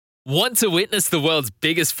Want to witness the world's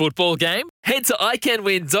biggest football game? Head to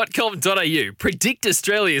iCanWin.com.au, predict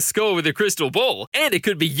Australia's score with a crystal ball, and it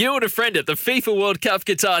could be you and a friend at the FIFA World Cup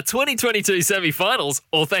Qatar 2022 semi-finals,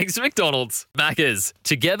 all thanks to McDonald's. Maccas,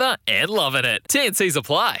 together and loving it. TNCs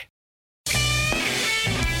apply.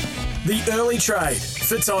 The early trade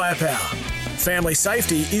for Tyre Power. Family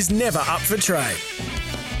safety is never up for trade.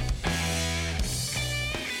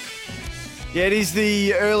 Yeah, it is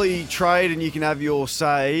the early trade, and you can have your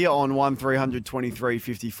say on 1300 23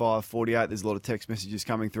 55 48. There's a lot of text messages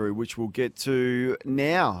coming through, which we'll get to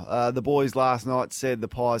now. The boys last night said the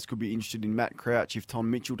Pies could be interested in Matt Crouch if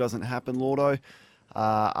Tom Mitchell doesn't happen, Lordo.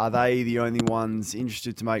 Are they the only ones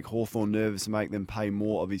interested to make Hawthorn nervous and make them pay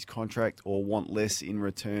more of his contract or want less in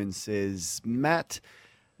return, says Matt.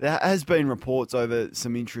 There has been reports over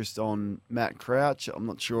some interest on Matt Crouch. I'm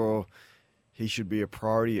not sure he should be a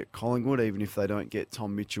priority at Collingwood, even if they don't get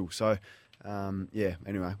Tom Mitchell. So, anyway,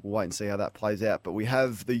 we'll wait and see how that plays out. But we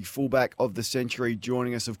have the fullback of the century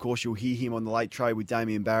joining us. Of course, you'll hear him on the late trade with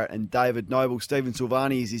Damien Barrett and David Noble. Stephen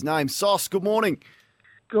Silvani is his name. Sauce, good morning.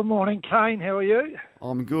 Good morning, Kane. How are you?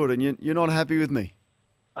 I'm good. And you're not happy with me?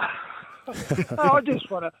 I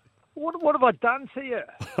just want to... What have I done to you?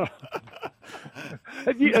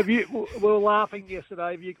 We were laughing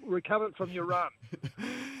yesterday. Have you recovered from your run?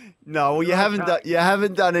 No, well, you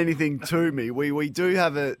haven't done anything to me. We do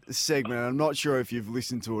have a segment, and I'm not sure if you've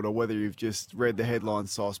listened to it or whether you've just read the headline,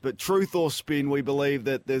 Sauce. But truth or spin, we believe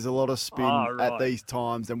that there's a lot of spin at these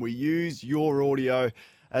times, and we use your audio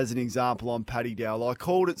as an example on Paddy Dow. I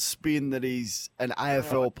called it spin that he's an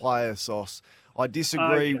AFL player, Sauce. I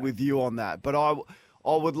disagree with you on that, but I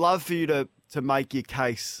would love for you to make your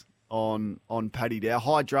case on Paddy Dow.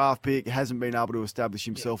 High draft pick, hasn't been able to establish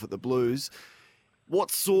himself at the Blues. What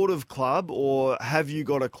sort of club, or have you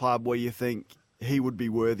got a club where you think he would be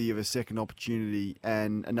worthy of a second opportunity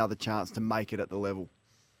and another chance to make it at the level?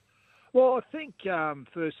 Well, I think,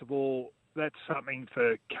 first of all, that's something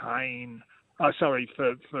for Kane,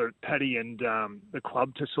 for Paddy and the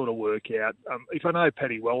club to sort of work out. If I know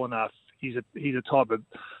Paddy well enough, he's a type of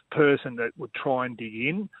person that would try and dig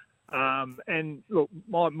in. And look,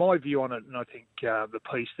 my view on it, and I think the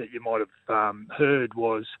piece that you might have heard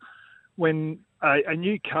was, when a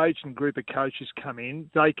new coach and group of coaches come in,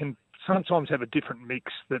 they can sometimes have a different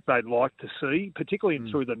mix that they'd like to see, particularly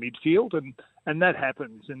through the midfield, and that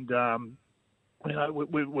happens. And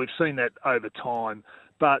we've seen that over time.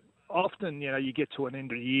 But often, you get to an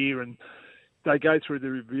end of the year and they go through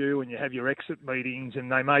the review, and you have your exit meetings,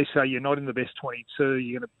 and they may say you're not in the best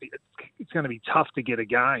 22. It's going to be tough to get a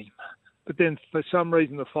game. But then, for some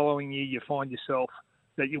reason, the following year, you find yourself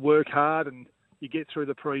that you work hard and you get through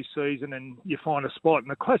the pre-season and you find a spot.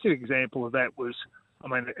 And a classic example of that was,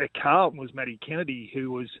 at Carlton was Matty Kennedy, who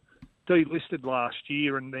was delisted last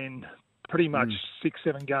year, and then pretty much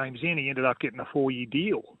 6-7 games in, he ended up getting a 4-year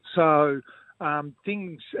deal. So and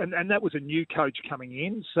that was a new coach coming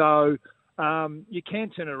in. So you can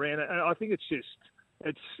turn around. And I think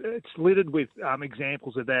it's littered with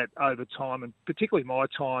examples of that over time, and particularly my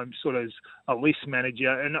time sort of as a list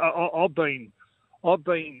manager. And I've been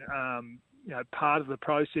part of the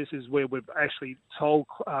processes where we've actually told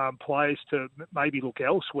players to maybe look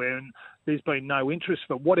elsewhere, and there's been no interest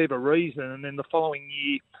for whatever reason. And then the following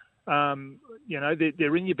year,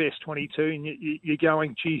 they're in your best 22, and you're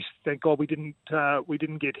going, geez, thank God we didn't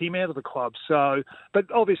get him out of the club. So,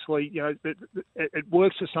 but obviously, it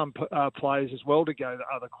works for some players as well to go to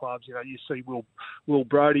other clubs. You see Will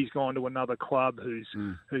Brodie's gone to another club who's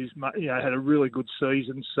had a really good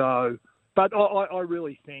season. So. But I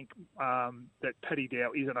really think that Paddy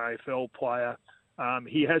Dow is an AFL player.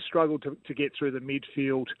 He has struggled to get through the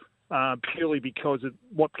midfield purely because of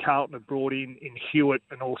what Carlton have brought in Hewitt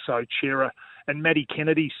and also Chera, and Matty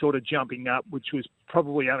Kennedy sort of jumping up, which was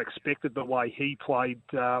probably unexpected the way he played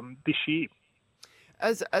this year.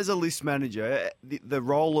 As a list manager, the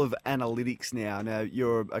role of analytics now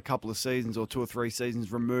you're a couple of seasons or 2 or 3 seasons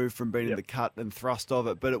removed from being in the cut and thrust of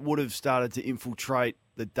it, but it would have started to infiltrate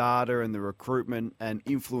the data and the recruitment and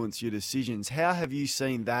influence your decisions. How have you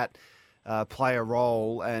seen that play a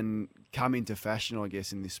role and come into fashion, I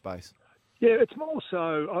guess, in this space? Yeah, it's more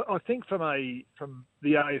so, I think from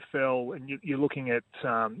the AFL, and you're looking at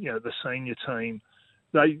the senior team,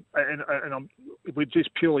 we're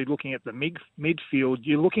just purely looking at the midfield.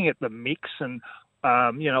 You're looking at the mix, and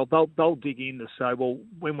they'll dig in to say, well,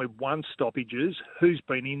 when we've won stoppages, who's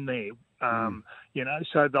been in there?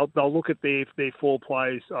 So they'll look at their 4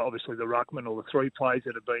 players, obviously the ruckman or the 3 players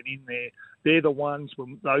that have been in there. They're the ones,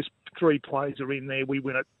 when those 3 players are in there, we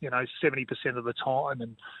win it, 70% of the time.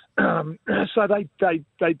 And so they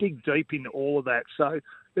dig deep into all of that. So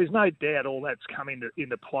there's no doubt all that's come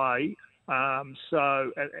into play.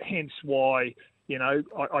 So hence why,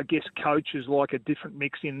 I guess coaches like a different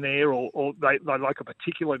mix in there, or they like a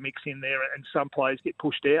particular mix in there, and some players get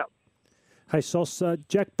pushed out. Hey, Sauce,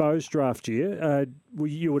 Jack Bowes draft year,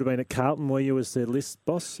 you would have been at Carlton where you was the list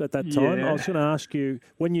boss at that time. Yeah. I was going to ask you,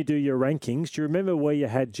 when you do your rankings, do you remember where you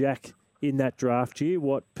had Jack in that draft year,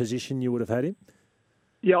 what position you would have had him?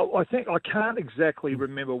 Yeah, I can't exactly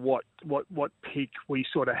remember what pick we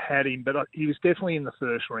sort of had him, but he was definitely in the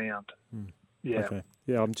first round. Yeah. Okay.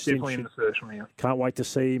 Yeah, I'm just definitely in the first round. Can't wait to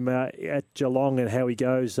see him at Geelong and how he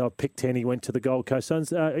goes. I picked 10. He went to the Gold Coast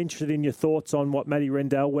Suns. Interested in your thoughts on what Matty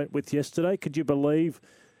Rendell went with yesterday. Could you believe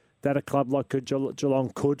that a club like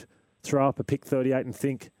Geelong could throw up a pick 38 and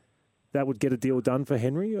think that would get a deal done for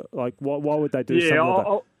Henry? Like, why would they do something like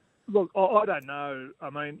that? Look, I don't know. I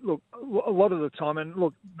mean, look, a lot of the time, and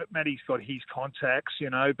look, Matty's got his contacts,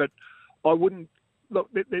 but I wouldn't look.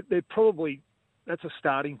 They're probably. That's a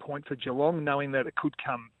starting point for Geelong, knowing that it could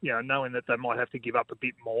come, knowing that they might have to give up a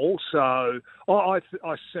bit more. So I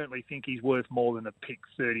certainly think he's worth more than a pick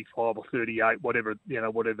 35 or 38, whatever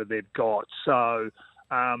they've got. So,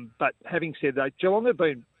 but having said that, Geelong have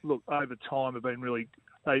been, over time have been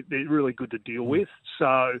they're really good to deal with.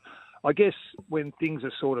 So I guess when things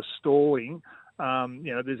are sort of stalling,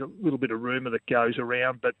 there's a little bit of rumour that goes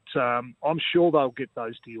around, but I'm sure they'll get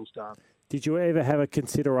those deals done. Did you ever have a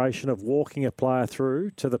consideration of walking a player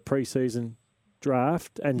through to the pre-season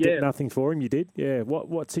draft and get nothing for him? You did? Yeah.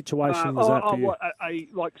 What situation was that for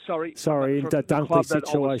you? Sorry, in the Dunkley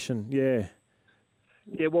situation. Yeah.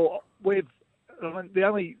 Yeah, well, the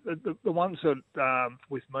ones that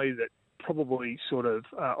with me that probably sort of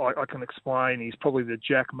I can explain is probably the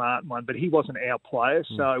Jack Martin one, but he wasn't our player,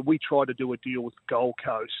 so we tried to do a deal with Gold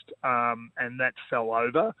Coast, and that fell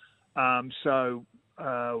over.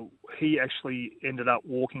 He actually ended up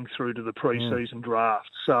walking through to the pre-season draft.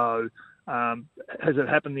 So has it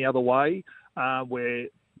happened the other way, where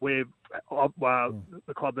the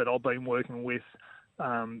club that I've been working with,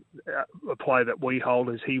 a player that we hold,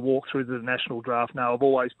 has he walked through the national draft? No, I've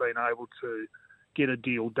always been able to get a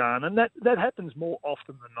deal done, and that happens more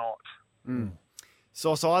often than not.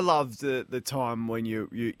 So I loved the time when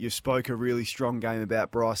you spoke a really strong game about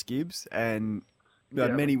Bryce Gibbs, and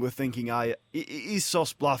many were thinking, is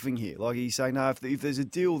Sauce bluffing here? Like, he's saying, no, if there's a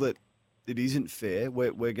deal that isn't fair,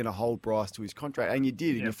 we're going to hold Bryce to his contract. And you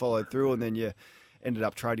did, and you followed through, and then you ended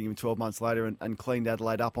up trading him 12 months later and cleaned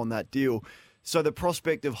Adelaide up on that deal. So the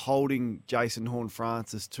prospect of holding Jason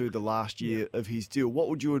Horne-Francis to the last year of his deal, what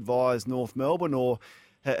would you advise North Melbourne, or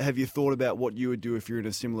have you thought about what you would do if you're in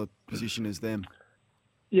a similar position as them?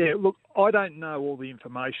 Yeah, look, I don't know all the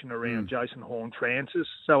information around Jason Horne-Francis,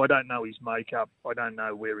 so I don't know his makeup. I don't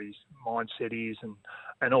know where his mindset is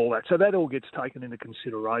and all that. So that all gets taken into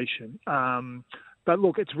consideration. But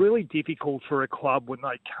look, it's really difficult for a club when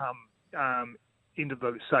they come into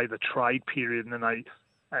the trade period,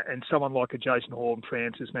 and someone like a Jason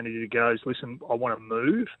Horne-Francis manager goes, listen, I want to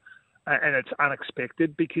move. And it's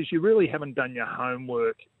unexpected because you really haven't done your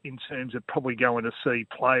homework in terms of probably going to see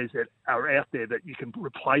players that are out there that you can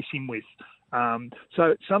replace him with.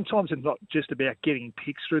 So sometimes it's not just about getting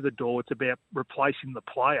picks through the door, it's about replacing the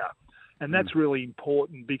player. And that's really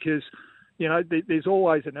important because, there's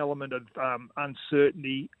always an element of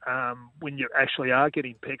uncertainty when you actually are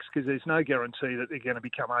getting picks, because there's no guarantee that they're going to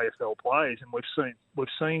become AFL players. And we've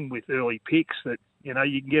seen with early picks that, you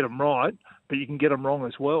can get them right, but you can get them wrong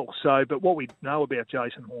as well. So, but what we know about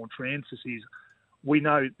Jason Horne-Francis is we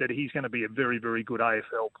know that he's going to be a very, very good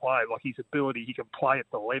AFL player. Like, his ability, he can play at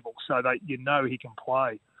the level, so that he can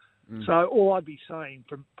play. So all I'd be saying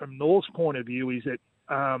from North's point of view is that,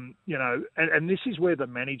 and this is where the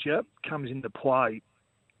manager comes into play.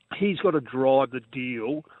 He's got to drive the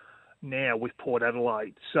deal now with Port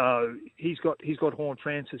Adelaide. So he's got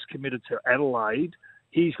Horne-Francis committed to Adelaide.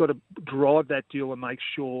 He's got to drive that deal and make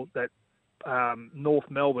sure that North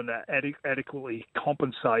Melbourne are adequately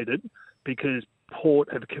compensated because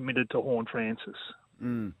Port have committed to Horne-Francis.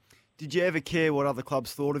 Did you ever care what other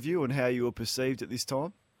clubs thought of you and how you were perceived at this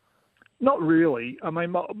time? Not really. I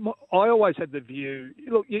mean, I always had the view.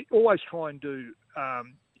 Look, you always try and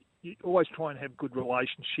have good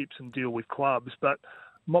relationships and deal with clubs. But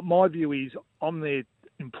my view is, I'm there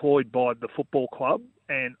employed by the football club,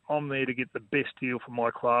 and I'm there to get the best deal for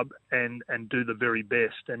my club and do the very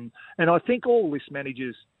best. And I think all list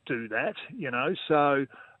managers do that, So,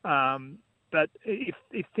 but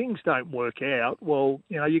if things don't work out, well,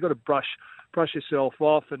 you've got to brush yourself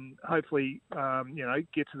off and hopefully,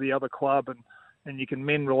 get to the other club and you can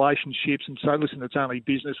mend relationships and say, listen, it's only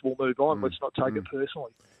business, we'll move on. Let's not take it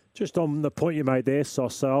personally. Just on the point you made there,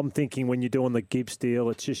 Sauce, so I'm thinking when you're doing the Gibbs deal,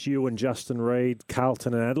 it's just you and Justin Reid,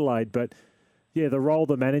 Carlton and Adelaide, but yeah, the role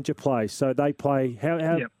the manager plays. So they play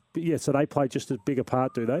so they play just as big a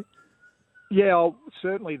part, do they? Yeah,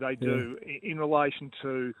 certainly they do. In relation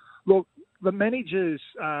to the managers.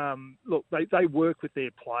 They work with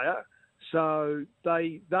their player, so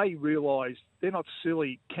they realise they're not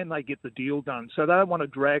silly. Can they get the deal done? So they don't want to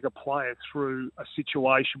drag a player through a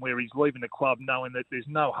situation where he's leaving the club knowing that there's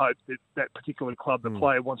no hope that that particular club the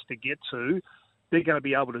player wants to get to, they're going to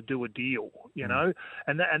be able to do a deal, you know?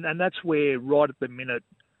 And that's where right at the minute,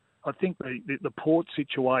 I think the Port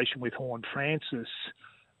situation with Horne-Francis,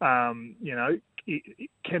 it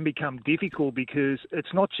can become difficult because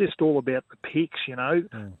it's not just all about the picks, you know.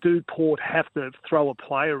 Do Port have to throw a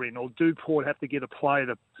player in, or do Port have to get a player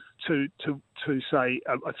to say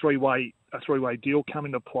a three-way deal come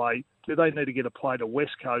into play? Do they need to get a player to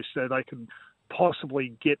West Coast so they can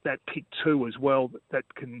possibly get that pick 2 as well that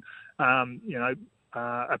can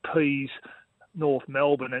appease North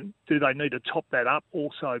Melbourne, and do they need to top that up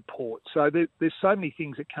also Port? So there's so many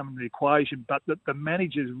things that come into the equation, but the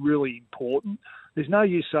manager's really important. There's no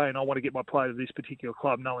use saying I want to get my player to this particular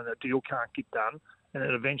club knowing that deal can't get done, and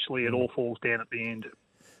then eventually it all falls down at the end.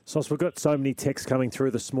 So we've got so many texts coming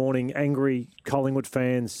through this morning, angry Collingwood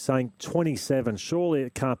fans saying 27, surely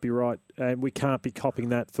it can't be right, and we can't be copying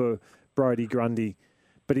that for Brodie Grundy.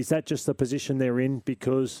 But is that just the position they're in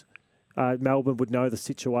because Melbourne would know the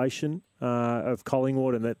situation of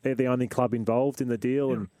Collingwood and that they're the only club involved in the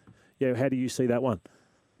deal? And how do you see that one?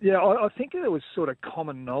 Yeah, I think there was sort of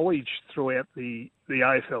common knowledge throughout the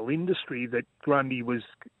AFL industry that Grundy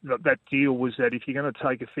that deal was that if you're going to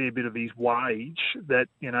take a fair bit of his wage, that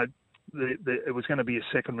it was going to be a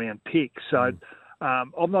second round pick. So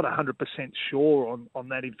I'm not 100% sure on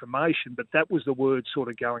that information, but that was the word sort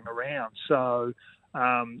of going around. So.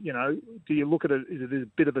 Do you look at it? Is it a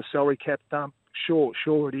bit of a salary cap dump? Sure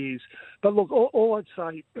it is. But look, all I'd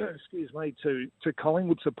say, to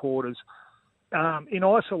Collingwood supporters, in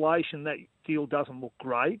isolation, that deal doesn't look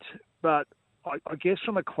great. But I guess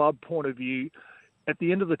from a club point of view, at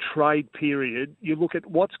the end of the trade period, you look at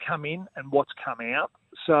what's come in and what's come out.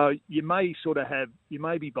 So you may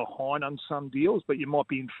be behind on some deals, but you might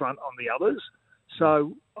be in front on the others.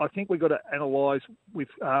 So I think we've got to analyse with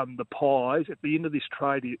the Pies at the end of this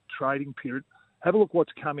trading period, have a look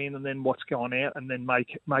what's come in and then what's gone out, and then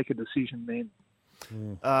make a decision then.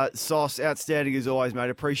 Sauce, outstanding as always, mate.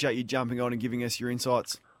 Appreciate you jumping on and giving us your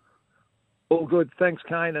insights. All good. Thanks,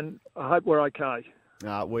 Kane, and I hope we're okay.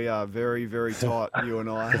 We are very, very tight, you and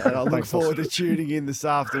I. And I look forward to tuning in this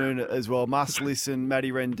afternoon as well. Must listen,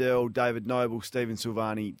 Matty Rendell, David Noble, Stephen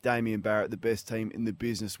Silvani, Damien Barrett, the best team in the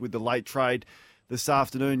business with the late trade this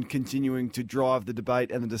afternoon, continuing to drive the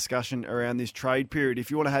debate and the discussion around this trade period.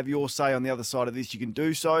 If you want to have your say on the other side of this, you can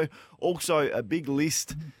do so. Also, a big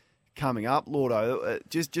list coming up. Lordo,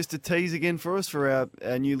 just a tease again for us, for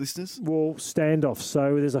our new listeners. Well, standoffs.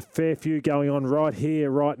 So there's a fair few going on right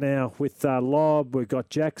here, right now with Lobb. We've got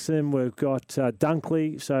Jackson. We've got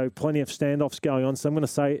Dunkley. So plenty of standoffs going on. So I'm going to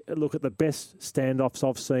say, look at the best standoffs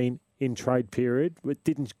I've seen in trade period. It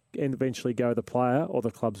didn't eventually go the player or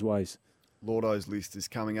the club's ways. Lordo's list is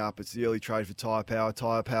coming up. It's the early trade for Tyre Power.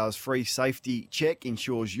 Tyre Power's free safety check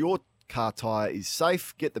ensures your car tyre is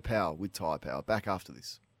safe. Get the power with Tyre Power. Back after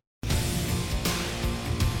this.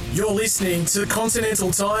 You're listening to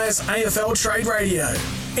Continental Tire's AFL Trade Radio.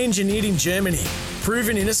 Engineered in Germany.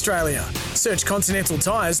 Proven in Australia. Search Continental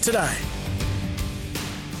Tires today.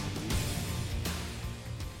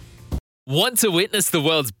 Want to witness the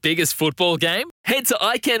world's biggest football game? Head to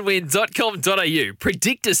iCanWin.com.au,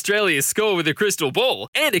 predict Australia's score with a crystal ball,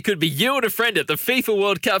 and it could be you and a friend at the FIFA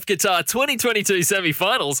World Cup Qatar 2022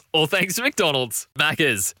 semi-finals, all thanks to McDonald's.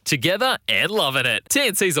 Maccas, together and loving it.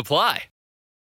 TNCs apply.